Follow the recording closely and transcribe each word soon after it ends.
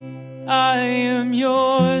I am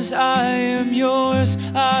yours, I am yours,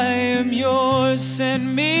 I am yours.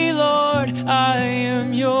 Send me, Lord, I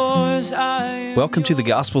am yours, I am Welcome to the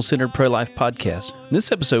Gospel-Centered Pro-Life Podcast. In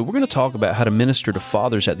this episode, we're going to talk about how to minister to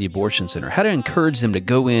fathers at the abortion center, how to encourage them to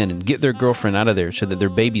go in and get their girlfriend out of there so that their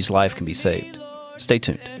baby's life can be saved. Stay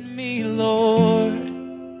tuned. Send me, Lord.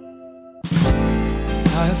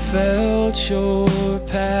 I felt your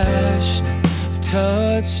passion, I've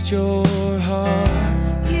touched your heart.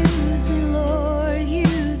 Use me, Lord,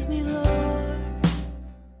 use me, Lord.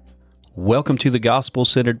 Welcome to the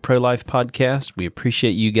Gospel-Centered Pro-Life Podcast. We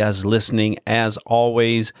appreciate you guys listening as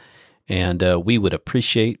always, and we would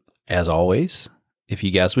appreciate, as always, if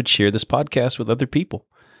you guys would share this podcast with other people.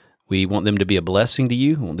 We want them to be a blessing to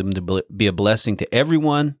you. We want them to be a blessing to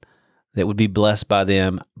everyone that would be blessed by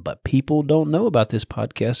them, but people don't know about this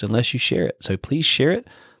podcast unless you share it. So please share it.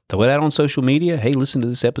 Throw it out on social media. Hey, listen to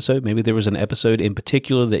this episode. Maybe there was an episode in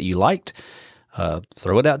particular that you liked.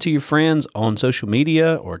 Throw it out to your friends on social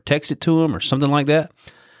media or text it to them or something like that.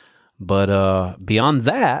 But beyond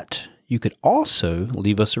that, you could also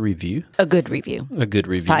leave us a review. A good review. A good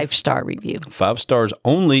review. 5-star review. 5 stars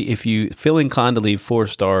only. If you feel inclined to leave 4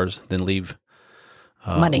 stars, then leave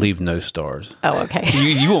Money. Leave no stars. Oh, okay.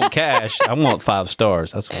 You want cash. I want 5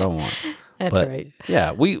 stars. That's what I want. That's But, right.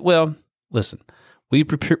 Yeah, listen, we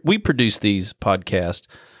produce these podcasts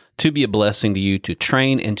to be a blessing to you, to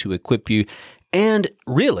train and to equip you. And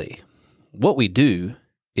really, what we do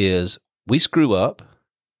is we screw up,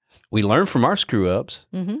 we learn from our screw-ups,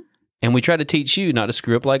 and we try to teach you not to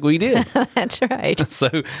screw up like we did. That's right. So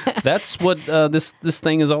that's what this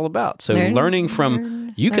thing is all about. So learning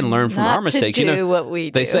from our mistakes. To do what we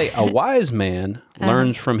do. They say a wise man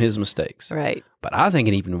learns from his mistakes. Right. But I think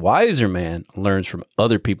an even wiser man learns from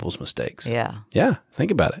other people's mistakes. Yeah. Yeah, think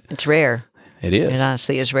about it. It's rare. It is. It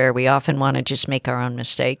honestly is rare. We often want to just make our own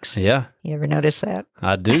mistakes. Yeah, You ever notice that?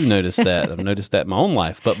 I do notice that. I've noticed that in my own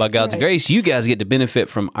life. But by God's grace, you guys get to benefit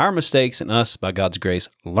from our mistakes and us, by God's grace,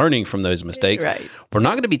 learning from those mistakes. Right. We're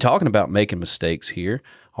not going to be talking about making mistakes here,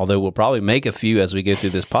 although we'll probably make a few as we go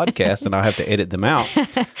through this podcast, and I'll have to edit them out.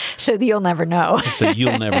 So that you'll never know. So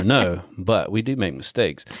you'll never know. But we do make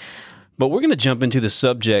mistakes. But we're going to jump into the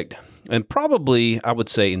subject, and probably, I would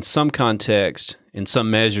say, in some context, in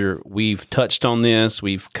some measure, we've touched on this.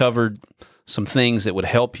 We've covered some things that would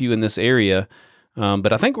help you in this area.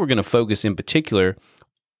 But I think we're going to focus in particular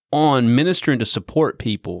on ministering to support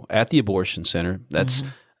people at the abortion center. That's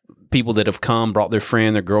people that have come, brought their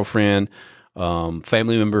friend, their girlfriend,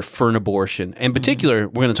 family member for an abortion. In particular,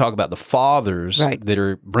 we're going to talk about the fathers that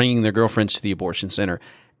are bringing their girlfriends to the abortion center.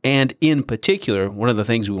 And in particular, one of the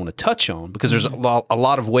things we want to touch on, because there's a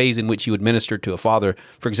lot of ways in which you would minister to a father,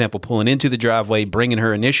 for example, pulling into the driveway, bringing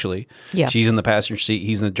her initially. Yeah. She's in the passenger seat,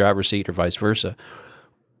 he's in the driver's seat, or vice versa.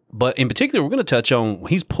 But in particular, we're going to touch on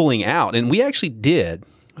he's pulling out. And we actually did,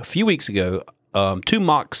 a few weeks ago, 2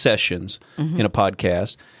 mock sessions in a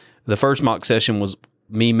podcast. The first mock session was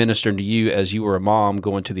me ministering to you as you were a mom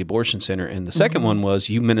going to the abortion center. And the second one was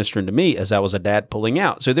you ministering to me as I was a dad pulling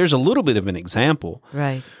out. So there's a little bit of an example.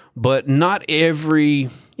 Right. But not every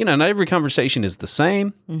conversation is the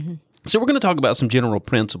same. So we're going to talk about some general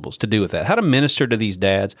principles to do with that. How to minister to these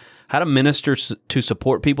dads, how to minister to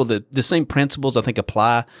support people. The same principles, I think,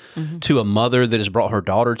 apply to a mother that has brought her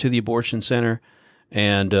daughter to the abortion center,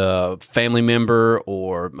 and a family member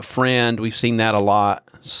or a friend. We've seen that a lot.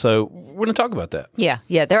 So we're going to talk about that. Yeah.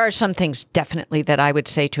 There are some things definitely that I would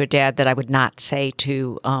say to a dad that I would not say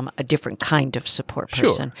to a different kind of support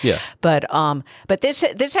person. Sure. Yeah. But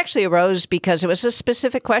this actually arose because it was a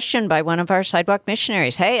specific question by one of our sidewalk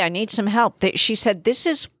missionaries. Hey, I need some help. She said this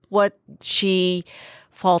is what she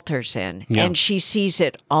falters in, and she sees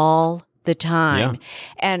it all the time. Yeah.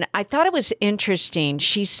 And I thought it was interesting.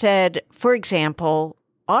 She said, for example,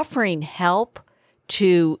 offering help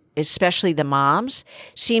to especially the moms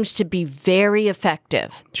seems to be very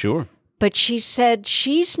effective. Sure. But she said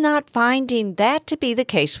she's not finding that to be the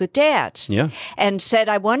case with dads. Yeah. And said,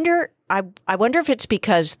 I wonder if it's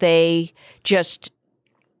because they just,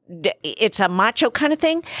 it's a macho kind of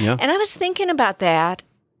thing. Yeah. And I was thinking about that.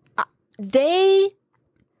 They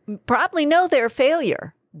probably know their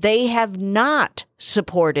failure. They have not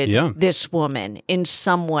supported this woman in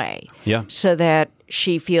some way so that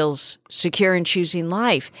she feels secure in choosing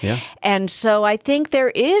life. Yeah. And so I think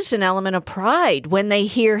there is an element of pride when they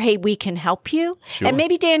hear, hey, we can help you. Sure. And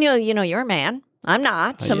maybe, Daniel, you're a man. I'm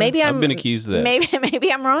not. So maybe I've been accused of that.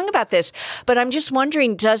 Maybe I'm wrong about this. But I'm just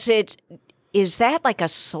wondering, is that like a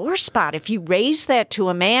sore spot? If you raise that to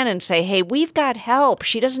a man and say, hey, we've got help.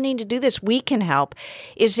 She doesn't need to do this. We can help.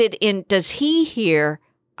 Does he hear,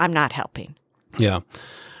 I'm not helping? Yeah.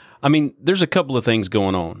 I mean, there's a couple of things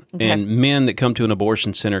going on. Okay. And men that come to an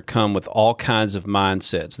abortion center come with all kinds of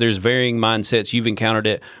mindsets. There's varying mindsets. You've encountered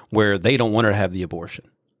it where they don't want her to have the abortion.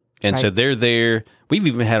 And so they're there. We've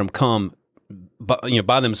even had them come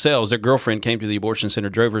by themselves. Their girlfriend came to the abortion center,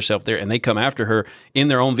 drove herself there, and they come after her in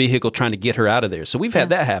their own vehicle trying to get her out of there. So we've had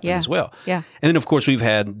that happen as well. Yeah. And then, of course, we've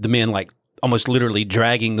had the men like almost literally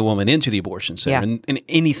dragging the woman into the abortion center and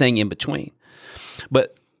anything in between.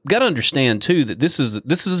 But got to understand, too, that this is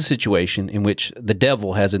a situation in which the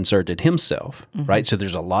devil has inserted himself, right? So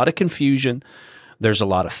there's a lot of confusion. There's a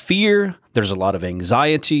lot of fear. There's a lot of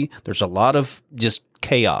anxiety. There's a lot of just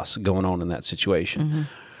chaos going on in that situation.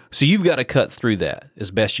 So you've got to cut through that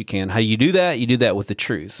as best you can. How you do that? You do that with the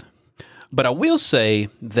truth. But I will say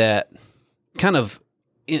that kind of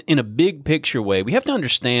in a big picture way, we have to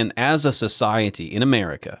understand as a society in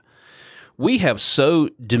America, we have so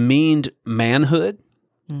demeaned manhood.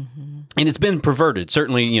 And it's been perverted.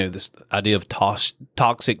 Certainly, this idea of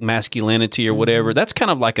toxic masculinity or whatever, that's kind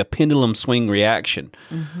of like a pendulum swing reaction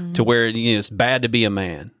to where it's bad to be a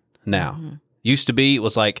man now. Used to be, it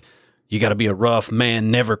was like, you got to be a rough man,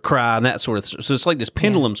 never cry, and that sort of So it's like this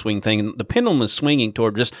pendulum swing thing. And the pendulum is swinging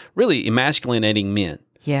toward just really emasculating men.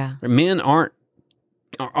 Yeah. Men aren't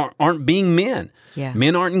being men. Yeah.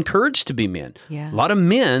 Men aren't encouraged to be men. Yeah. A lot of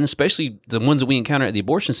men, especially the ones that we encounter at the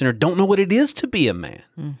abortion center, don't know what it is to be a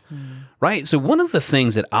man. Right? So one of the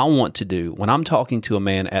things that I want to do when I'm talking to a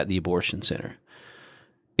man at the abortion center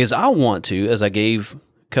is I want to, as I gave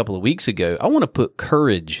a couple of weeks ago, I want to put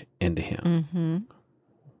courage into him.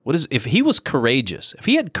 If he was courageous, if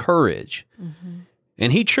he had courage,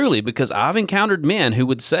 and he truly, because I've encountered men who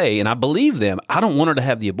would say, and I believe them, I don't want her to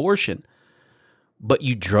have the abortion, but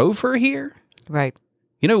you drove her here? Right.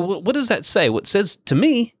 What does that say? What says to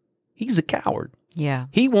me, he's a coward. Yeah.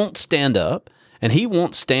 He won't stand up, and he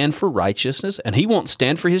won't stand for righteousness, and he won't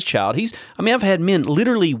stand for his child. I've had men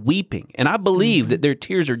literally weeping, and I believe that their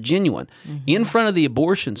tears are genuine in front of the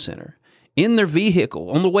abortion center, in their vehicle,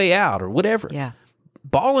 on the way out or whatever. Yeah.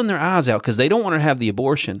 Bawling their eyes out because they don't want her to have the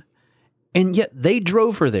abortion, and yet they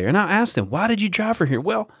drove her there. And I asked them, why did you drive her here?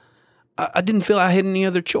 Well, I didn't feel I had any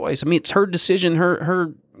other choice. I mean, it's her decision,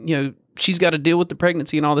 her she's got to deal with the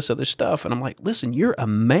pregnancy and all this other stuff. And I'm like, listen, you're a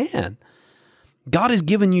man. God has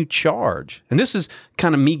given you charge. And this is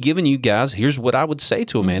kind of me giving you guys, here's what I would say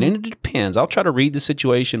to a man. And it depends. I'll try to read the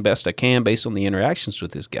situation best I can based on the interactions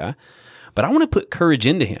with this guy. But I want to put courage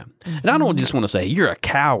into him. And I don't just want to say, you're a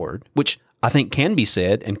coward, which I think can be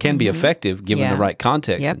said and can be effective given the right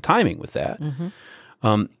context and timing with that.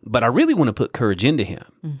 But I really want to put courage into him.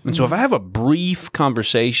 And so if I have a brief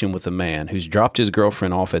conversation with a man who's dropped his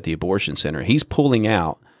girlfriend off at the abortion center, he's pulling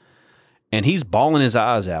out and he's bawling his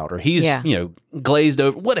eyes out or he's, glazed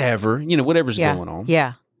over, whatever's going on.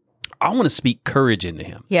 Yeah. I want to speak courage into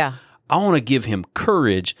him. Yeah. I want to give him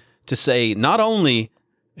courage to say, not only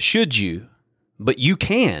should you, but you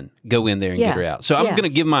can go in there and get her out. So I'm going to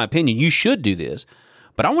give my opinion. You should do this.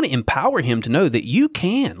 But I want to empower him to know that you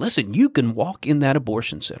can. Listen, you can walk in that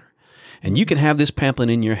abortion center and you can have this pamphlet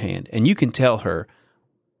in your hand and you can tell her,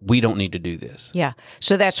 we don't need to do this. Yeah.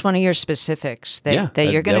 So that's one of your specifics that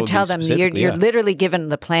you're going to tell them. You're literally given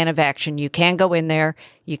the plan of action. You can go in there.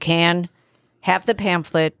 You can have the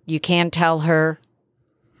pamphlet. You can tell her,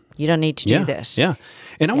 you don't need to do this. Yeah.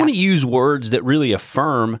 And I want to use words that really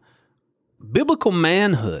affirm biblical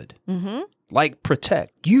manhood. Like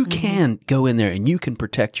protect. You can go in there and you can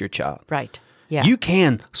protect your child. Right. Yeah. You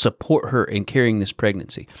can support her in carrying this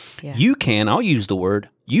pregnancy. Yeah. You can, I'll use the word,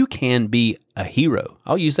 you can be a hero.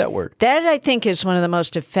 I'll use that word. That, I think, is one of the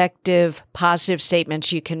most effective, positive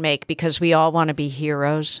statements you can make because we all want to be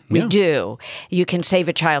heroes. We do. You can save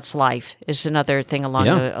a child's life is another thing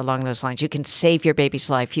along those lines. You can save your baby's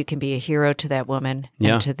life. You can be a hero to that woman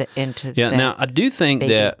and to that Now, I do think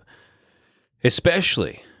baby. that,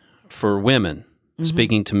 especially for women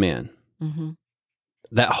speaking to men,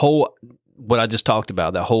 that whole, what I just talked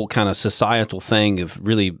about, that whole kind of societal thing of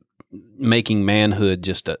really making manhood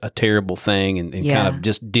just a terrible thing and kind of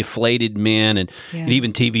just deflated men and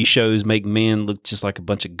even TV shows make men look just like a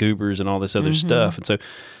bunch of goobers and all this other stuff. And so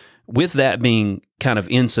with that being kind of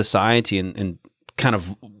in society and kind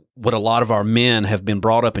of what a lot of our men have been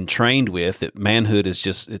brought up and trained with, that manhood is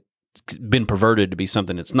just, it's been perverted to be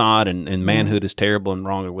something it's not, and manhood is terrible and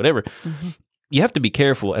wrong or whatever. You have to be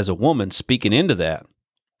careful as a woman speaking into that.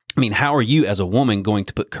 I mean, how are you as a woman going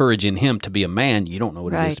to put courage in him to be a man? You don't know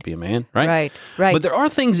what it is to be a man, right? Right. But there are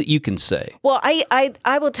things that you can say. Well,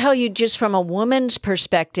 I will tell you just from a woman's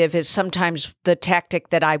perspective is sometimes the tactic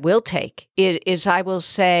that I will take is I will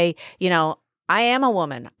say, I am a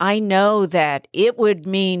woman. I know that it would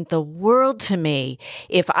mean the world to me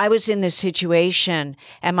if I was in this situation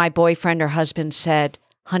and my boyfriend or husband said,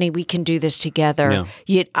 honey, we can do this together.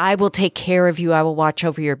 Yeah. I will take care of you. I will watch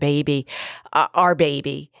over your baby, our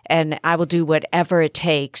baby, and I will do whatever it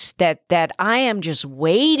takes. That I am just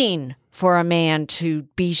waiting for a man to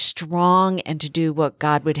be strong and to do what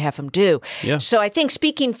God would have him do. Yeah. So I think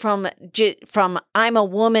speaking from I'm a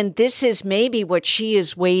woman, this is maybe what she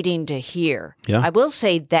is waiting to hear. Yeah. I will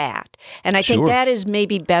say that. And I think that is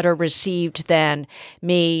maybe better received than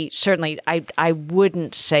me. Certainly, I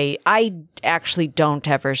wouldn't say, I actually don't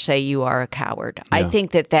ever say you are a coward. Yeah. I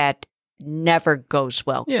think that never goes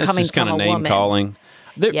well. Yeah, coming it's just from kind of a name woman. calling.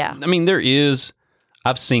 Yeah. I mean, there is...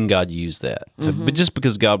 I've seen God use that. So, but just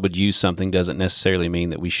because God would use something doesn't necessarily mean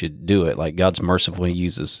that we should do it. Like God's merciful, He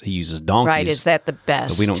uses donkeys. Right, is that the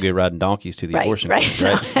best? But we don't get riding donkeys to the abortion clinic,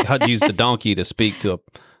 right? God used a donkey to speak to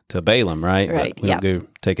Balaam, right? Right. But we don't go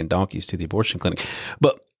taking donkeys to the abortion clinic.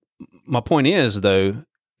 But my point is, though,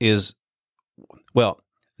 the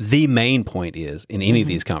main point is in any of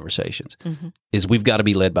these conversations is we've got to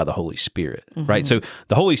be led by the Holy Spirit, right? So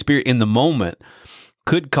the Holy Spirit in the moment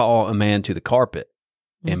could call a man to the carpet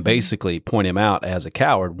and basically point him out as a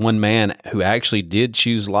coward. One man who actually did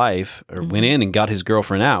choose life or went in and got his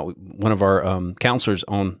girlfriend out. One of our counselors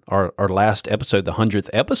on our last episode, the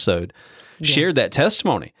 100th episode, shared that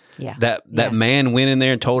testimony. Yeah. That man went in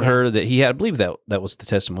there and told her that he had, I believe that was the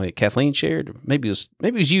testimony that Kathleen shared. Or maybe it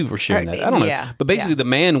was you were sharing that. I don't know. Yeah. But basically the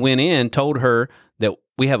man went in, told her that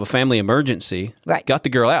we have a family emergency, got the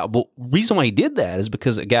girl out. But the reason why he did that is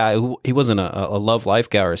because a guy he wasn't a Love Life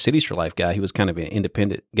guy or a Cities for Life guy. He was kind of an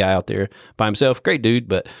independent guy out there by himself. Great dude,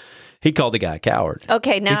 but he called the guy a coward.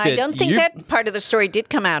 Okay, now I don't think that part of the story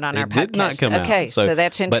did come out on our podcast. It did not come out. Okay, so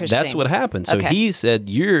that's interesting. But that's what happened. So he said,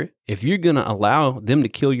 if you're going to allow them to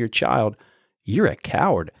kill your child, you're a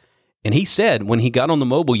coward. And he said when he got on the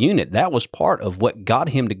mobile unit, that was part of what got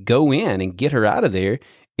him to go in and get her out of there,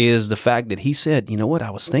 is the fact that he said, you know what, I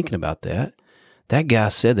was thinking about that. That guy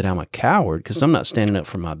said that I'm a coward because I'm not standing up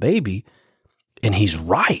for my baby. And he's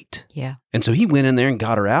right. Yeah. And so he went in there and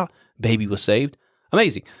got her out. Baby was saved.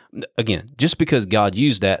 Amazing. Again, just because God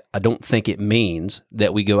used that, I don't think it means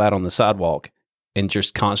that we go out on the sidewalk and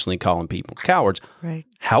just constantly calling people cowards. Right.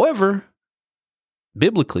 However,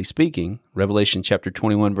 biblically speaking, Revelation chapter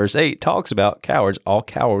 21, verse 8 talks about cowards. All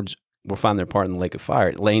cowards will find their part in the lake of fire.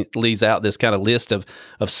 It lays out this kind of list of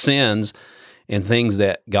sins and things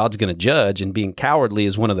that God's going to judge, and being cowardly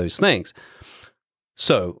is one of those things.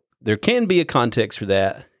 So there can be a context for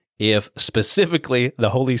that. If specifically the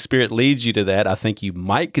Holy Spirit leads you to that, I think you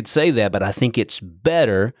could say that, but I think it's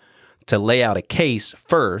better to lay out a case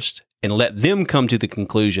first and let them come to the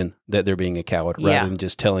conclusion that they're being a coward rather than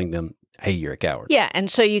just telling them, hey, you're a coward. Yeah, and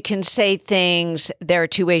so you can say things, there are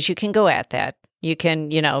two ways you can go at that. You can,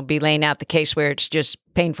 be laying out the case where it's just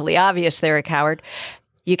painfully obvious they're a coward.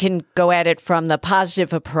 You can go at it from the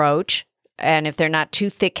positive approach, and if they're not too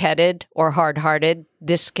thick-headed or hard-hearted,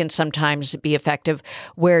 this can sometimes be effective,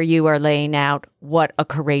 where you are laying out what a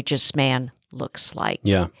courageous man looks like.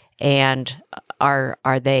 Yeah. And are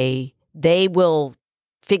they will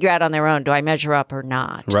figure out on their own, do I measure up or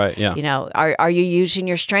not? Right, yeah. Are you using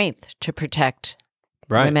your strength to protect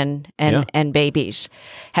women and babies?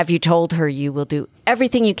 Have you told her you will do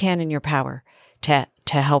everything you can in your power to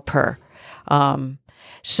help her?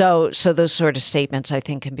 So those sort of statements, I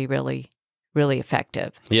think, can be really, really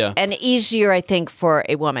effective. Yeah. And easier, I think, for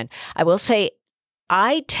a woman. I will say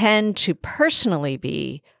I tend to personally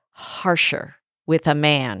be harsher with a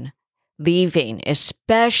man leaving,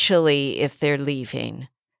 especially if they're leaving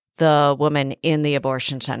the woman in the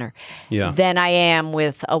abortion center, than I am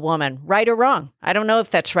with a woman, right or wrong. I don't know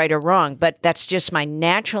if that's right or wrong, but that's just my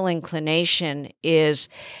natural inclination is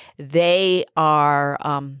they are,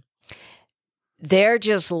 they're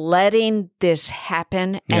just letting this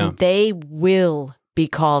happen, and they will be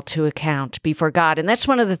called to account before God. And that's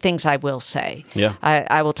one of the things I will say. Yeah.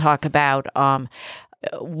 I will talk about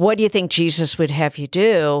what do you think Jesus would have you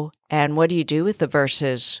do, and what do you do with the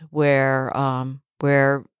verses where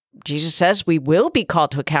Jesus says we will be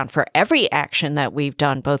called to account for every action that we've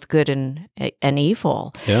done, both good and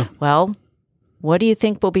evil. Yeah. Well, what do you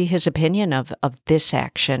think will be his opinion of this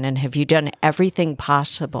action? And have you done everything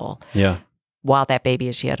possible while that baby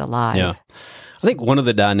is yet alive? Yeah. I think one of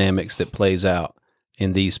the dynamics that plays out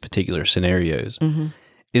in these particular scenarios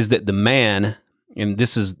is that the man, and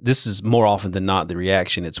this is more often than not the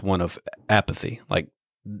reaction, it's one of apathy. Like,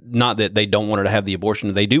 not that they don't want her to have the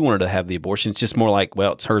abortion. They do want her to have the abortion. It's just more like,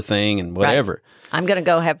 well, it's her thing and whatever. Right. I'm going to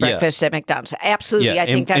go have breakfast at McDonald's. Absolutely. I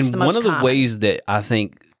think that's the most common. One of the ways that I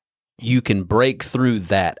think you can break through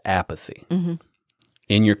that apathy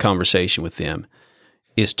in your conversation with them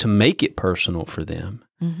is to make it personal for them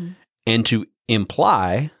and to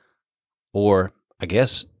imply, or I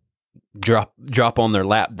guess drop on their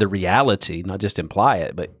lap the reality, not just imply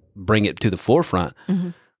it, but bring it to the forefront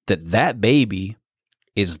that baby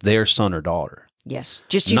is their son or daughter. Yes,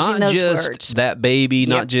 just using those words. Not just that baby,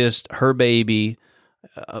 not just her baby,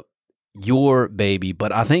 your baby,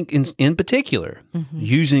 but I think in particular,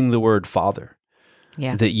 using the word father.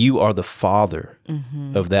 Yeah. That you are the father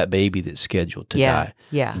of that baby that's scheduled to die.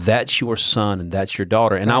 Yeah. That's your son and that's your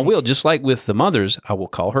daughter. And I will, just like with the mothers, I will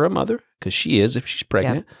call her a mother because she is, if she's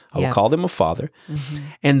pregnant. I will call them a father.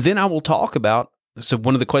 And then I will talk about, so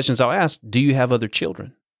one of the questions I'll ask, do you have other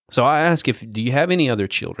children? So I ask, do you have any other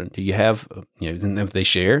children? Do you have, and if they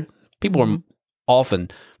share, people are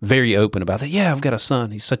often very open about that. Yeah, I've got a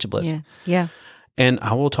son. He's such a blessing. Yeah. And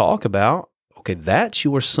I will talk about, okay, that's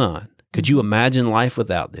your son. Could you imagine life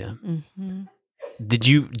without them?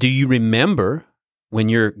 Do you remember when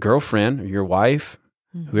your girlfriend or your wife,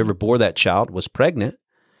 whoever bore that child, was pregnant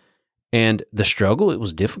and the struggle? It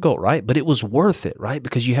was difficult, right? But it was worth it, right?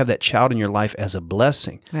 Because you have that child in your life as a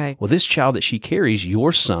blessing. Right. Well, this child that she carries,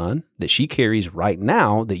 your son that she carries right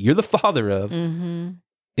now, that you're the father of,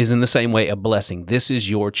 is in the same way a blessing. This is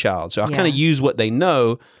your child. So I kind of use what they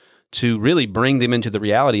know to really bring them into the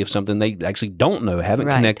reality of something they actually don't know, haven't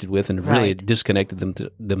connected with, and have really disconnected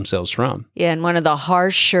themselves from. Yeah, and one of the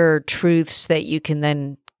harsher truths that you can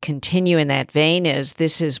then continue in that vein is,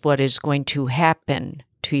 this is what is going to happen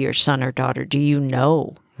to your son or daughter. Do you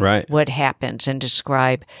know what happens? And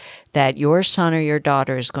describe that your son or your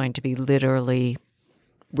daughter is going to be literally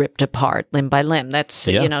ripped apart limb by limb. That's,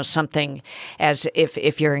 something, as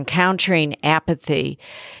if you're encountering apathy,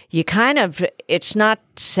 you kind of, it's not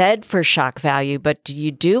said for shock value, but you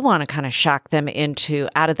do want to kind of shock them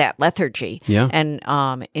out of that lethargy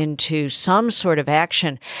and into some sort of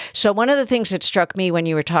action. So one of the things that struck me when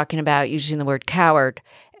you were talking about using the word coward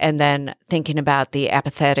and then thinking about the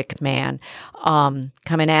apathetic man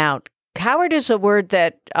coming out, coward is a word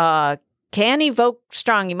that can evoke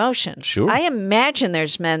strong emotions. Sure. I imagine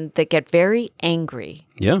there's men that get very angry.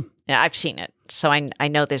 Yeah. I've seen it, so I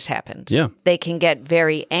know this happens. Yeah. They can get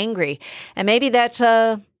very angry, and maybe that's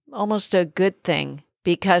almost a good thing,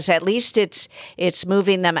 because at least it's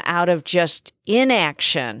moving them out of just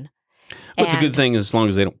inaction. Well, it's a good thing as long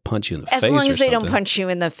as they don't punch you in the face. As long as they don't punch you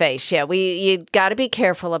in the face, yeah. You got to be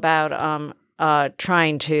careful about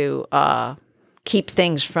trying to keep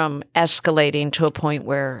things from escalating to a point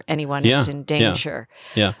where anyone is in danger.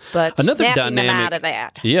 Yeah. But another snapping them out of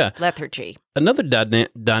that lethargy. Another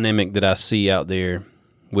dynamic that I see out there,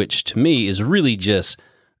 which to me is really just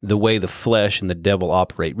the way the flesh and the devil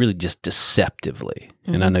operate, really just deceptively.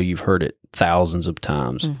 And I know you've heard it thousands of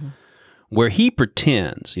times, where he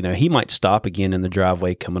pretends, he might stop again in the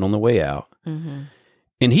driveway coming on the way out.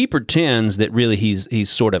 And he pretends that really he's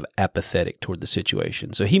sort of apathetic toward the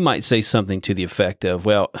situation. So he might say something to the effect of,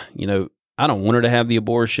 well, I don't want her to have the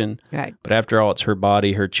abortion, but after all, it's her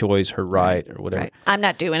body, her choice, her right, or whatever. Right. I'm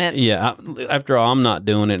not doing it. Yeah, after all, I'm not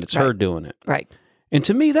doing it. It's her doing it. Right. And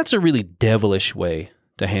to me, that's a really devilish way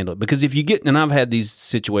to handle it. Because if you get, and I've had these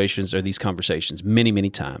situations or these conversations many,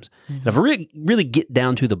 many times, and if I really get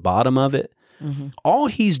down to the bottom of it, all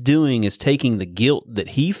he's doing is taking the guilt that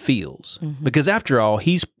he feels, because after all,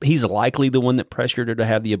 he's likely the one that pressured her to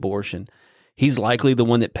have the abortion. He's likely the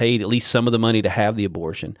one that paid at least some of the money to have the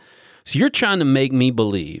abortion. So you're trying to make me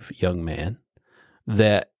believe, young man,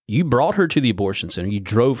 that you brought her to the abortion center, you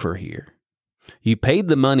drove her here, you paid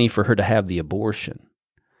the money for her to have the abortion,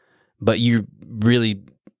 but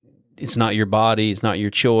it's not your body, it's not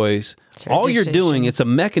your choice. All you're doing, it's a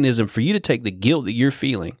mechanism for you to take the guilt that you're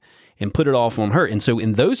feeling and put it off on her. And so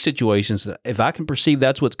in those situations, if I can perceive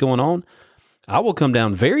that's what's going on, I will come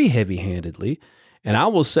down very heavy-handedly, and I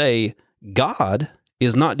will say, God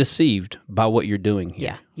is not deceived by what you're doing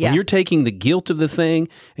here. When you're taking the guilt of the thing,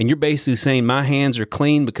 and you're basically saying, my hands are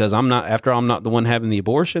clean because I'm not the one having the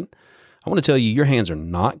abortion, I want to tell you, your hands are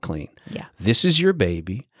not clean. Yeah. This is your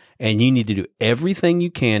baby, and you need to do everything you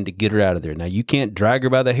can to get her out of there. Now, you can't drag her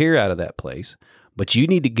by the hair out of that place, but you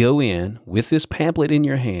need to go in with this pamphlet in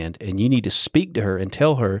your hand, and you need to speak to her and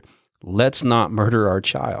tell her, let's not murder our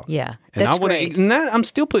child. Yeah, that's great. And that, I'm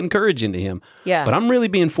still putting courage into him. Yeah. But I'm really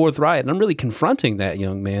being forthright, and I'm really confronting that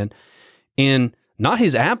young man in not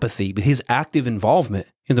his apathy, but his active involvement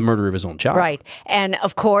in the murder of his own child. Right. And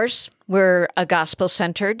of course, we're a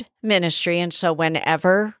gospel-centered ministry, and so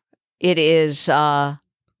whenever it is the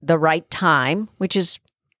right time, which is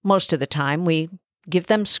most of the time, we Give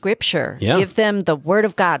them scripture. Yeah. Give them the word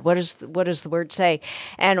of God. What does the word say?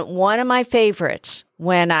 And one of my favorites,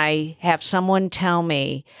 when I have someone tell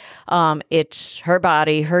me, it's her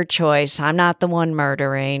body, her choice. I'm not the one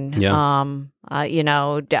murdering. Yeah.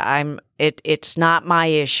 It's not my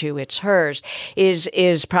issue. It's hers.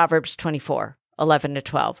 Is Proverbs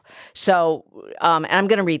 24:11-12. So, and I'm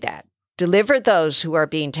going to read that. Deliver those who are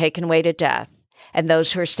being taken away to death, and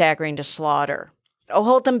those who are staggering to slaughter. Oh,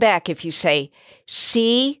 hold them back if you say,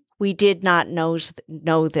 see, we did not know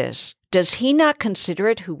this. Does he not consider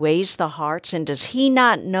it who weighs the hearts? And does he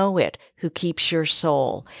not know it who keeps your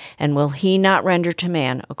soul? And will he not render to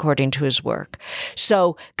man according to his work?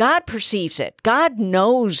 So God perceives it. God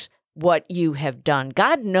knows what you have done.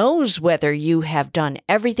 God knows whether you have done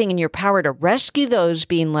everything in your power to rescue those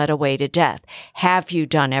being led away to death. Have you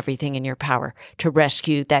done everything in your power to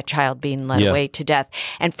rescue that child being led away to death?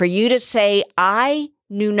 And for you to say, I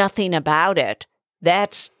knew nothing about it,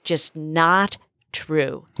 that's just not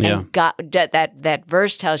true. Yeah. And God, that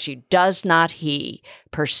verse tells you, does not he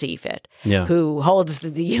perceive it? Yeah. Who holds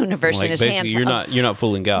the universe in his hands? You're not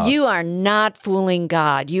fooling God. You are not fooling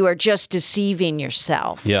God. You are just deceiving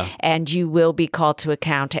yourself. Yeah. And you will be called to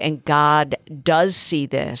account. And God does see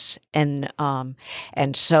this. And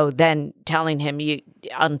so then telling him,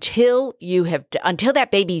 until that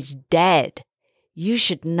baby's dead, you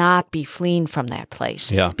should not be fleeing from that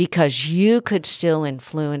place. Yeah. Because you could still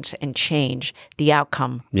influence and change the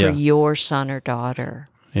outcome for your son or daughter.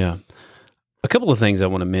 Yeah. A couple of things I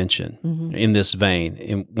want to mention in this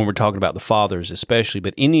vein, when we're talking about the fathers especially,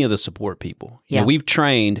 but any of the support people. You know, we've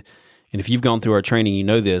trained, and if you've gone through our training, you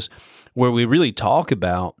know this, where we really talk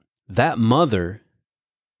about that mother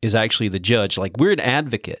is actually the judge. Like, we're an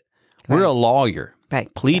advocate. Right. We're a lawyer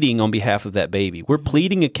pleading on behalf of that baby. We're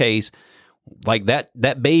pleading a case like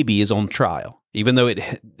that baby is on trial. Even though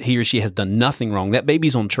he or she has done nothing wrong, that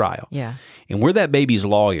baby's on trial. Yeah. And we're that baby's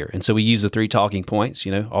lawyer. And so we use the 3 talking points,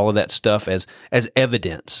 all of that stuff as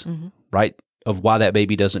evidence, right, of why that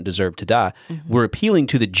baby doesn't deserve to die. We're appealing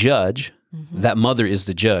to the judge. That mother is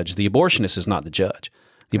the judge. The abortionist is not the judge.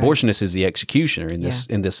 The abortionist is the executioner in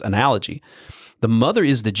this analogy. The mother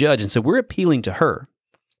is the judge. And so we're appealing to her.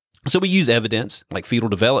 So we use evidence like fetal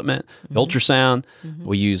development, ultrasound.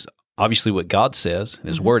 We use obviously what God says in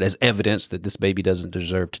his word as evidence that this baby doesn't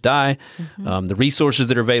deserve to die. The resources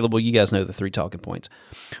that are available, you guys know the 3 talking points.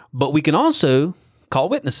 But we can also call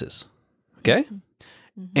witnesses, okay?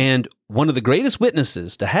 And one of the greatest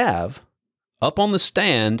witnesses to have up on the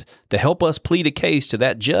stand to help us plead a case to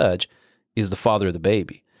that judge is the father of the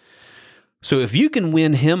baby. So if you can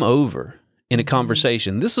win him over in a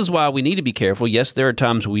conversation, this is why we need to be careful. Yes, there are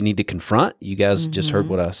times we need to confront. You guys just heard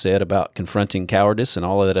what I said about confronting cowardice and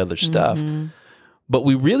all of that other stuff. But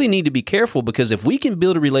we really need to be careful, because if we can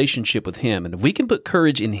build a relationship with him and if we can put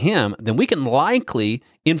courage in him, then we can likely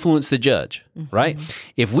influence the judge, right?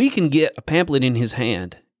 If we can get a pamphlet in his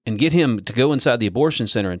hand and get him to go inside the abortion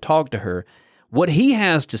center and talk to her, what he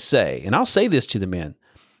has to say, and I'll say this to the men,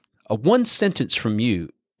 a one sentence from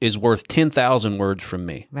you is worth 10,000 words from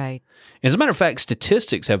me. Right. As a matter of fact,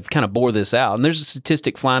 statistics have kind of bore this out. And there's a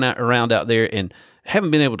statistic flying around out there, and I haven't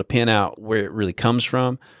been able to pin out where it really comes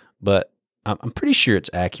from, but I'm pretty sure it's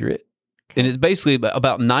accurate. And it's basically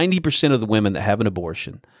about 90% of the women that have an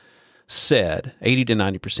abortion said, 80 to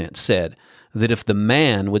 90% said, that if the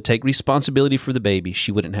man would take responsibility for the baby,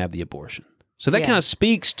 she wouldn't have the abortion. So that kind of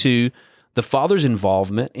speaks to the father's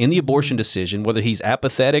involvement in the abortion decision, whether he's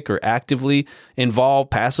apathetic or actively involved,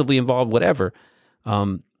 passively involved, whatever.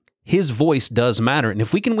 His voice does matter. And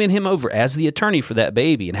if we can win him over as the attorney for that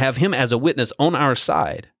baby and have him as a witness on our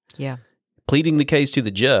side, pleading the case to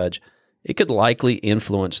the judge, it could likely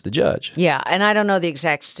influence the judge. Yeah, and I don't know the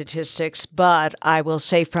exact statistics, but I will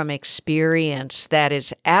say from experience that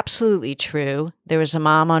is absolutely true. There was a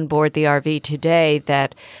mom on board the RV today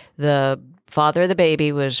that the father of the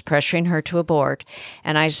baby was pressuring her to abort,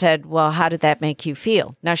 and I said, well, how did that make you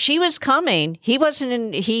feel? Now, she was coming. He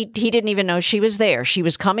didn't even know she was there. She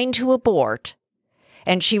was coming to abort,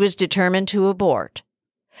 and she was determined to abort.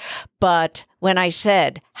 But when I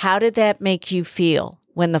said, how did that make you feel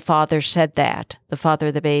when the father said that, the father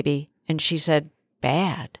of the baby? And she said,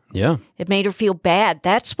 bad. Yeah. It made her feel bad.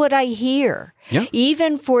 That's what I hear. Yeah.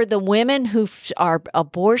 Even for the women who are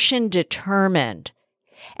abortion determined,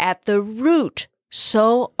 at the root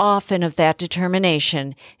so often of that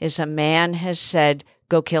determination is a man has said,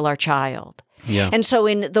 go kill our child. Yeah. And so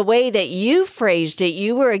in the way that you phrased it,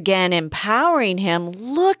 you were again empowering him.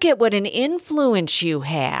 Look at what an influence you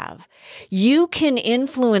have. You can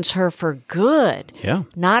influence her for good,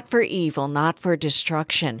 not for evil, not for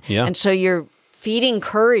destruction. Yeah. And so you're feeding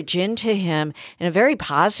courage into him in a very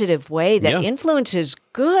positive way. That influence is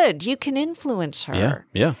good. You can influence her. Yeah,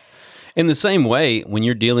 yeah. In the same way, when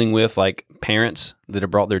you're dealing with like parents that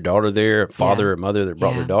have brought their daughter there, father or mother that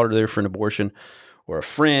brought their daughter there for an abortion, or a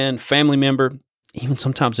friend, family member, even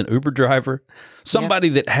sometimes an Uber driver, somebody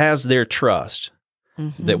that has their trust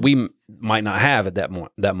that we might not have at that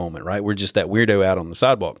moment, right? We're just that weirdo out on the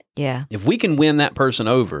sidewalk. Yeah. If we can win that person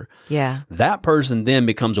over, that person then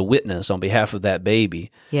becomes a witness on behalf of that baby.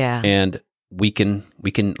 Yeah. And we can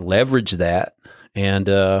leverage that and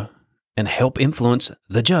help influence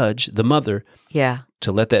the judge, the mother,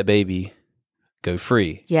 to let that baby go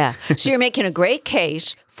free. Yeah. So you're making a great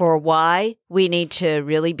case for why we need to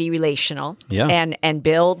really be relational and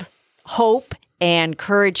build hope and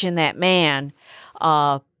courage in that man.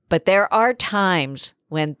 But there are times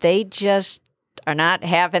when they just are not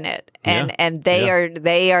having it, and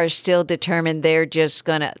they are still determined.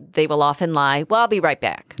 They will often lie. Well, I'll be right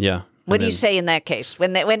back. Yeah. What do you say in that case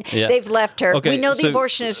when they've left her? Okay, we know the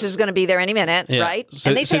abortionist is going to be there any minute, right? So,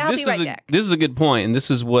 and they say, "I'll be right back." This is a good point, and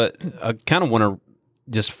this is what I kind of want to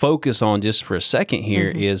just focus on just for a second here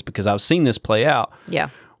is because I've seen this play out. Yeah.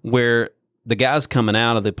 Where the guy's coming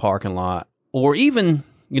out of the parking lot, or even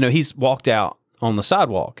he's walked out on the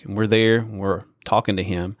sidewalk, and we're there, we're talking to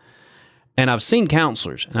him, and I've seen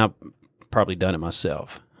counselors, and I've probably done it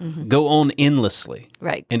myself, go on endlessly,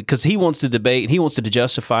 right? And because he wants to debate, he wants to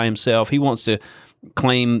justify himself, he wants to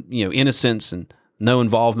claim innocence and no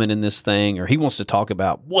involvement in this thing, or he wants to talk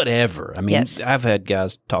about whatever. I mean, I've had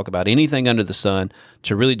guys talk about anything under the sun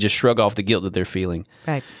to really just shrug off the guilt that they're feeling,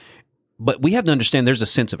 right? But we have to understand there's a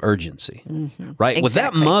sense of urgency, right? Exactly. With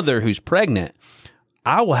that mother who's pregnant,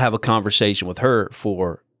 I will have a conversation with her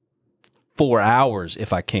for 4 hours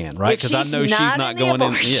if I can, right? Because I know she's not going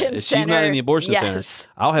in. Yeah, if she's not in the abortion center,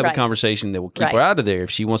 I'll have a conversation that will keep her out of there. If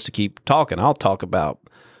she wants to keep talking, I'll talk about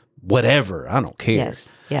whatever. I don't care.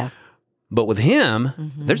 Yes. Yeah. But with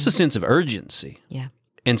him, there's a sense of urgency. Yeah.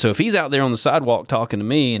 And so if he's out there on the sidewalk talking to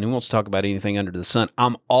me and he wants to talk about anything under the sun,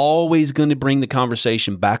 I'm always going to bring the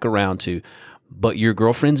conversation back around to, but your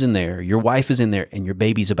girlfriend's in there, your wife is in there, and your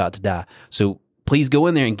baby's about to die. So please go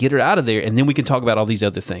in there and get her out of there, and then we can talk about all these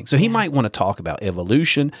other things. So he might want to talk about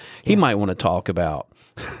evolution. He might want to talk about,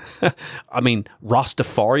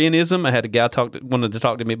 Rastafarianism. I had a guy wanted to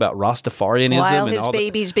talk to me about Rastafarianism. While his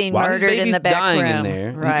baby's being murdered in the back dying room. In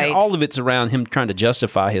there. Right. And all of it's around him trying to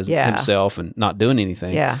justify himself and not doing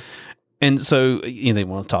anything. Yeah. And so they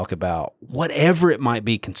want to talk about whatever it might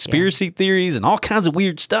be, conspiracy theories and all kinds of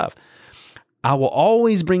weird stuff. I will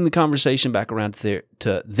always bring the conversation back around to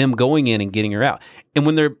them going in and getting her out. And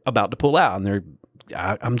when they're about to pull out and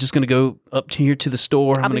I'm just going to go up here to the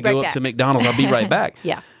store. I'm going to go up to McDonald's. I'll be right back.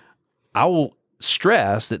 Yeah. I will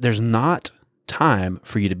stress that there's not time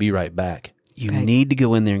for you to be right back. You need to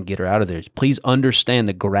go in there and get her out of there. Please understand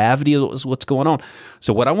the gravity of what's going on.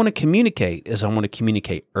 So what I want to communicate is I want to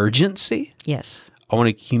communicate urgency. Yes. I want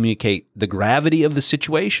to communicate the gravity of the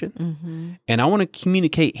situation, and I want to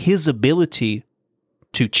communicate his ability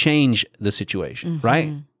to change the situation,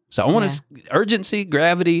 right? So I want urgency,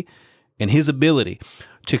 gravity, and his ability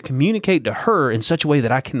to communicate to her in such a way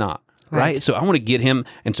that I cannot, right? So I want to get him,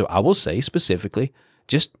 and so I will say specifically,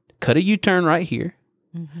 just cut a U-turn right here,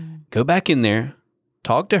 go back in there,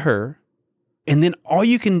 talk to her, and then all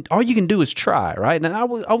you can do is try, right? Now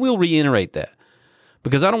I will reiterate that.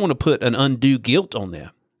 Because I don't want to put an undue guilt on them.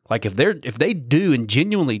 Like if they do and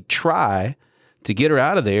genuinely try to get her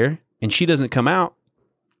out of there and she doesn't come out,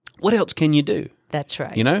 what else can you do? That's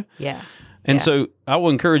right. Yeah. And so I will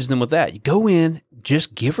encourage them with that. You go in,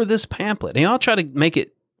 just give her this pamphlet. And I'll try to make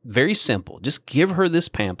it very simple. Just give her this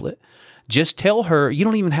pamphlet. Just tell her, you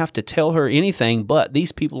don't even have to tell her anything, but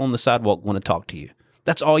these people on the sidewalk want to talk to you.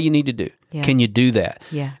 That's all you need to do. Yeah. Can you do that?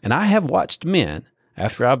 Yeah. And I have watched men,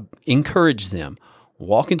 after I've encouraged them,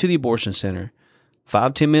 walk into the abortion center,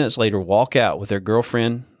 5-10 minutes later, walk out with their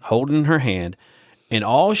girlfriend holding her hand, and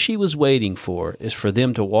all she was waiting for is for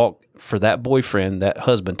them to walk, for that boyfriend, that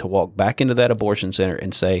husband, to walk back into that abortion center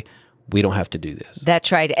and say, we don't have to do this.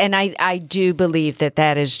 That's right. And I do believe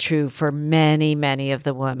that is true for many, many of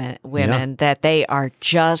the women that they are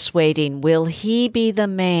just waiting. Will he be the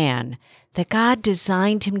man that God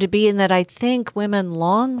designed him to be, and that I think women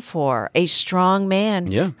long for, a strong man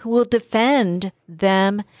who will defend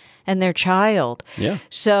them and their child. Yeah.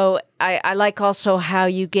 So I like also how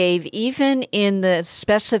you gave, even in the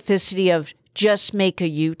specificity of just make a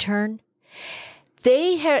U-turn,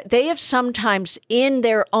 they have sometimes in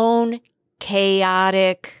their own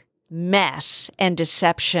chaotic mess and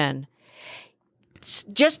deception,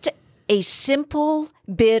 just a simple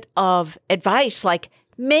bit of advice like,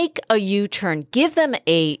 make a U-turn. Give them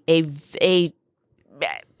a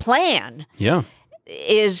plan. Yeah.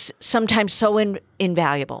 Is sometimes so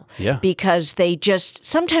invaluable. Yeah. Because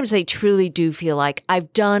sometimes they truly do feel like,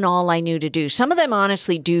 I've done all I knew to do. Some of them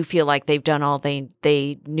honestly do feel like they've done all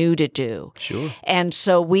they knew to do. Sure. And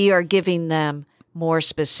so we are giving them more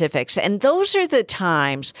specifics. And those are the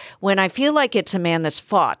times when I feel like it's a man that's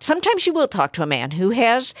fought. Sometimes you will talk to a man who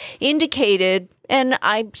has indicated, and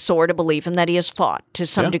I sort of believe him, that he has fought to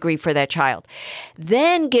some degree for that child.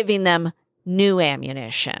 Then giving them new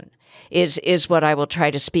ammunition is what I will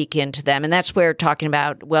try to speak into them. And that's where talking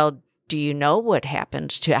about, well, do you know what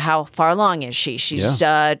happens to, how far along is she? She's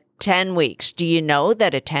 10 weeks. Do you know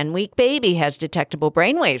that a 10-week baby has detectable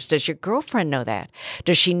brainwaves? Does your girlfriend know that?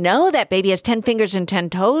 Does she know that baby has 10 fingers and 10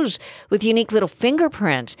 toes with unique little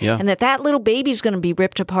fingerprints? Yeah. And that little baby's going to be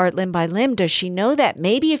ripped apart limb by limb? Does she know that?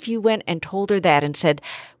 Maybe if you went and told her that and said,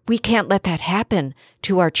 we can't let that happen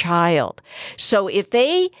to our child. So if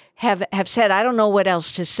they have said, I don't know what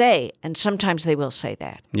else to say, and sometimes they will say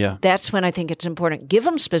that. Yeah. That's when I think it's important. Give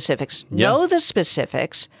them specifics. Yeah. Know the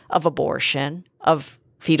specifics of abortion, of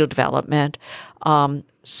fetal development,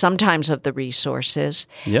 sometimes of the resources.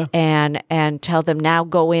 Yeah. And tell them, now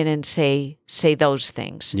go in and say those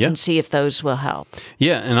things and see if those will help.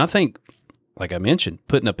 Yeah, and I think, like I mentioned,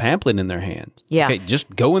 putting a pamphlet in their hands. Yeah. Okay,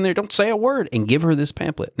 just go in there, don't say a word, and give her this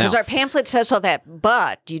pamphlet. Because our pamphlet says all that,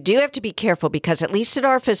 but you do have to be careful, because at least at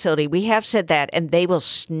our facility, we have said that, and they will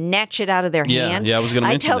snatch it out of their hand. Yeah, I was going to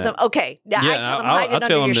mention I tell that. them, okay, I tell them, hide it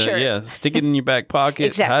under your shirt. Yeah, stick it in your back pocket,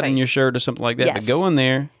 Exactly. hide it in your shirt or something like that. Yes. But go in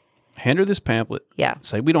there, hand her this pamphlet,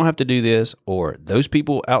 say we don't have to do this, or those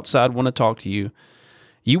people outside want to talk to you.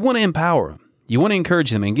 You want to empower them. You want to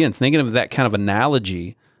encourage them. And again, thinking of that kind of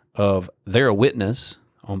analogy of they're a witness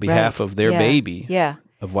on behalf of their baby,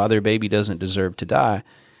 of why their baby doesn't deserve to die.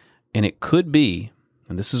 And it could be,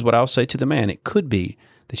 and this is what I'll say to the man, it could be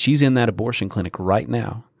that she's in that abortion clinic right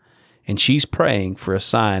now, and she's praying for a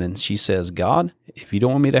sign, and she says, God, if you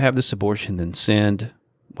don't want me to have this abortion, then send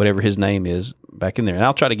whatever his name is back in there. And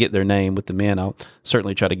I'll try to get their name with the men. I'll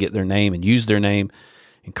certainly try to get their name and use their name,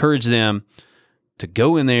 encourage them to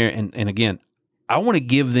go in there. And again, I want to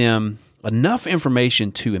give them enough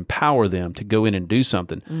information to empower them to go in and do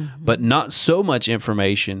something, but not so much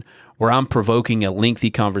information where I'm provoking a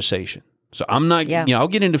lengthy conversation. So I'm not, I'll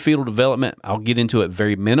get into fetal development. I'll get into it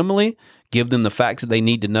very minimally, give them the facts that they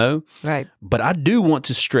need to know. Right. But I do want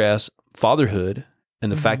to stress fatherhood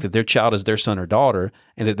and the fact that their child is their son or daughter,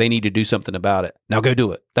 and that they need to do something about it. Now go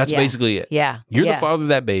do it. That's basically it. Yeah. You're the father of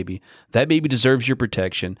that baby. That baby deserves your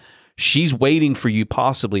protection. She's waiting for you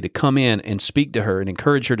possibly to come in and speak to her and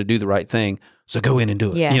encourage her to do the right thing. So go in and do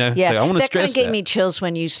it. Yeah. So I want to stress that. That kind of gave me chills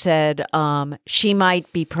when you said she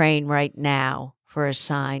might be praying right now for a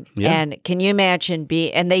sign. Yeah. And can you imagine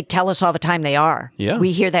and they tell us all the time they are. Yeah.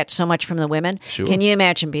 We hear that so much from the women. Sure. Can you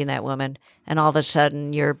imagine being that woman and all of a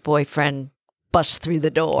sudden your boyfriend busts through the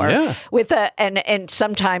door with and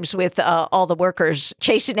sometimes with all the workers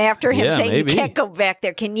chasing after him, saying you can't go back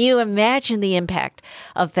there. Can you imagine the impact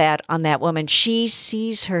of that on that woman? She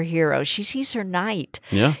sees her hero. She sees her knight.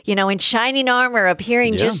 Yeah. In shining armor,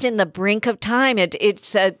 appearing just in the brink of time. It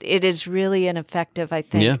is really an effective, I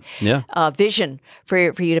think, vision for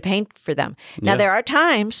you to paint for them. Now there are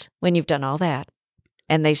times when you've done all that,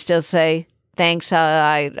 and they still say, thanks,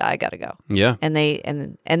 I gotta go. Yeah. And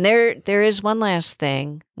there is one last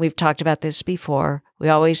thing. We've talked about this before. We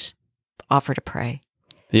always offer to pray.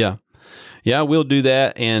 Yeah. Yeah, we'll do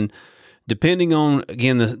that. And depending on,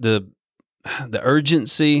 again, the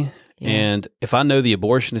urgency, and if I know the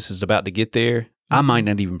abortionist is about to get there, I might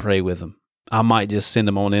not even pray with them. I might just send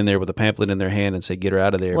them on in there with a pamphlet in their hand and say, get her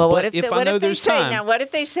out of there. Well, what if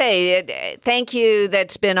they say, thank you,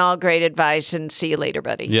 that's been all great advice, and see you later,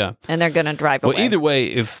 buddy. Yeah. And they're going to drive away. Well, either way,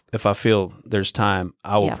 if I feel there's time,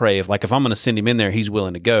 I will pray. If I'm going to send him in there, he's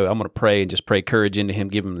willing to go, I'm going to pray and just pray courage into him,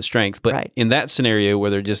 give him the strength. But in that scenario where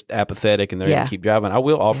they're just apathetic and they're going to keep driving, I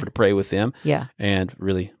will offer to pray with them and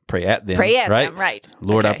really pray at them. Pray at right? them, right.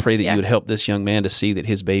 Lord, I pray that you would help this young man to see that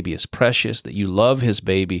his baby is precious, that you love his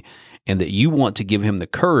baby, and that you want to give him the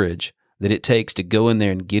courage that it takes to go in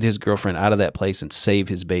there and get his girlfriend out of that place and save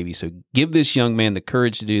his baby. So give this young man the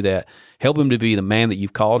courage to do that. Help him to be the man that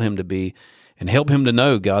you've called him to be, and help him to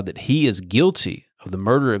know, God, that he is guilty of the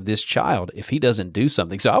murder of this child if he doesn't do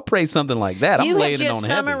something. So I'll pray something like that. I'm laying it on heavy. You have just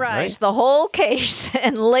summarized the whole case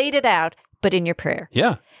and laid it out, but in your prayer.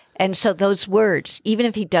 Yeah. And so those words, even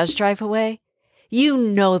if he does drive away,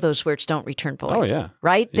 those words don't return void. Oh, yeah.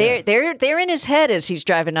 Right? Yeah. They're in his head as he's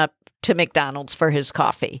driving up to McDonald's for his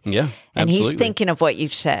coffee. Yeah, and he's thinking of what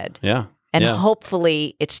you've said. Yeah. And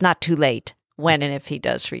hopefully it's not too late when and if he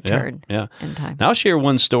does return in time. Now, I'll share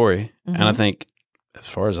one story, and I think, as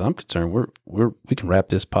far as I'm concerned, we can wrap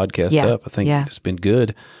this podcast up. I think it's been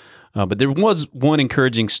good. But there was one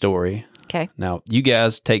encouraging story. Okay. Now, you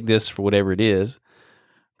guys take this for whatever it is,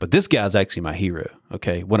 but this guy's actually my hero,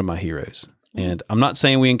 okay? One of my heroes. And I'm not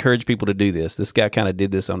saying we encourage people to do this. This guy kind of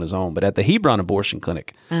did this on his own. But at the Hebron Abortion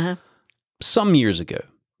Clinic, some years ago,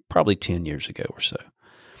 probably 10 years ago or so,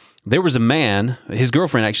 there was a man, his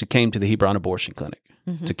girlfriend actually came to the Hebron Abortion Clinic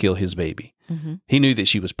to kill his baby. He knew that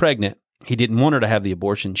she was pregnant. He didn't want her to have the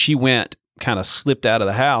abortion. She went, kind of slipped out of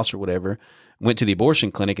the house or whatever, went to the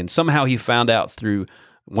abortion clinic, and somehow he found out through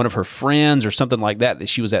one of her friends or something like that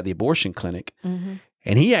she was at the abortion clinic.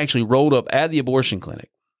 And he actually rolled up at the abortion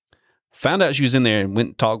clinic, found out she was in there, and went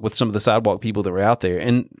and talked with some of the sidewalk people that were out there.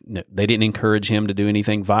 And they didn't encourage him to do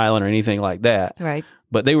anything violent or anything like that. Right.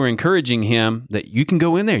 But they were encouraging him that you can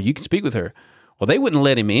go in there, you can speak with her. Well, they wouldn't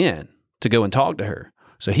let him in to go and talk to her.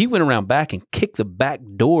 So he went around back and kicked the back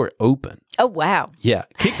door open. Oh, wow. Yeah,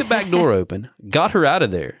 kicked the back door open, got her out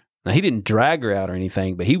of there. Now, he didn't drag her out or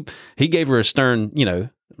anything, but he gave her a stern,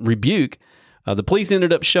 rebuke. The police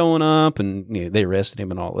ended up showing up, and they arrested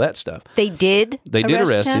him and all of that stuff. They did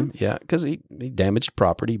arrest him? Yeah, because he damaged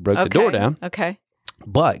property, broke the door down. Okay.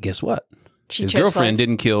 But guess what? His girlfriend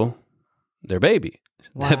didn't kill their baby.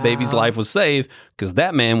 Wow. That baby's life was saved because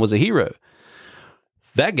that man was a hero.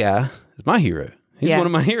 That guy is my hero. He's one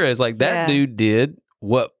of my heroes. Like, that dude did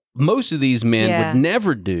what most of these men would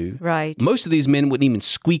never do. Right. Most of these men wouldn't even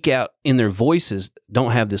squeak out in their voices,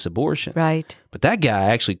 don't have this abortion. Right. But that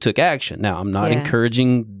guy actually took action. Now, I'm not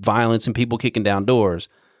encouraging violence and people kicking down doors,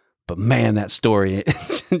 but man, that story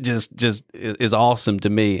just is awesome to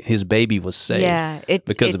me. His baby was saved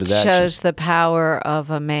because of his action. It shows the power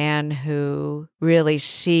of a man who really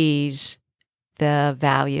sees the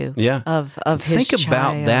value of his child. Think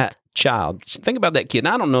about that child. Think about that kid. And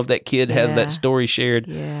I don't know if that kid has that story shared,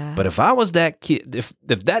 but if I was that kid, if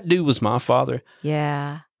that dude was my father,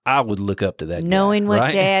 I would look up to that knowing guy, what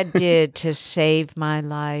right? Dad did to save my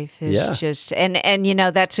life is just and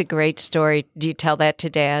that's a great story. Do you tell that to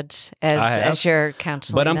dads as you're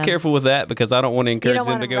counseling But I'm them? careful with that because I don't want to encourage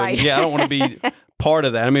them to go. I don't want to be part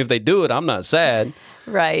of that. I mean, if they do it, I'm not sad.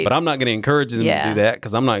 Right. But I'm not going to encourage them to do that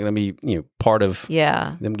because I'm not going to be part of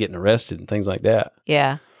them getting arrested and things like that.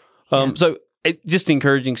 Yeah. So just an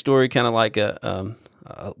encouraging story, kind of like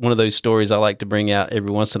one of those stories I like to bring out every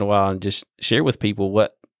once in a while and just share with people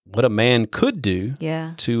what a man could do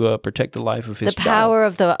to protect the life of his child. The power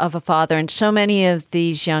of a father. And so many of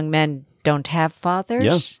these young men don't have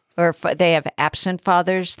fathers or they have absent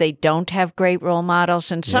fathers. They don't have great role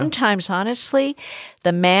models. And sometimes, honestly,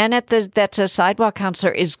 the man that's a sidewalk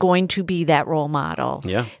counselor is going to be that role model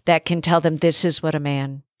that can tell them this is what a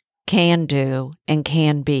man can do and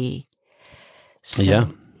can be.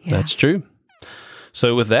 So, that's true.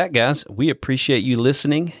 So with that, guys, we appreciate you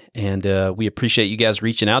listening, and we appreciate you guys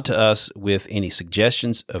reaching out to us with any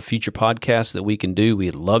suggestions of future podcasts that we can do.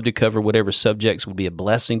 We'd love to cover whatever subjects would be a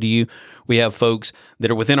blessing to you. We have folks that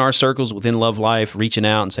are within our circles, within Love Life, reaching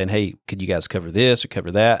out and saying, hey, could you guys cover this or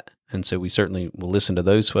cover that? And so we certainly will listen to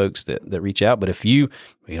those folks that reach out. But if you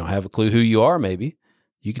don't have a clue who you are, maybe,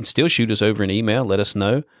 you can still shoot us over an email. Let us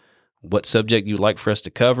know what subject you'd like for us to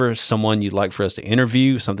cover, someone you'd like for us to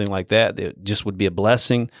interview, something like that just would be a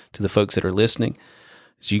blessing to the folks that are listening.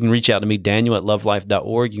 So you can reach out to me, Daniel, at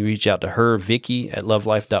lovelife.org. You can reach out to her, Vicky, at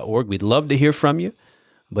lovelife.org. We'd love to hear from you.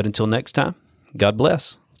 But until next time, God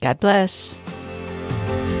bless. God bless.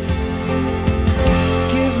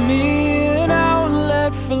 Give me an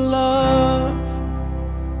outlet for love.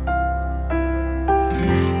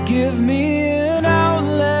 Give me an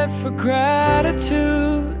outlet for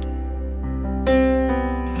gratitude.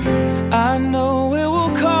 I know it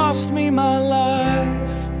will cost me my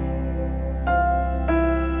life,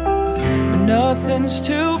 but nothing's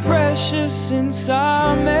too precious since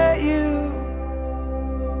I met you.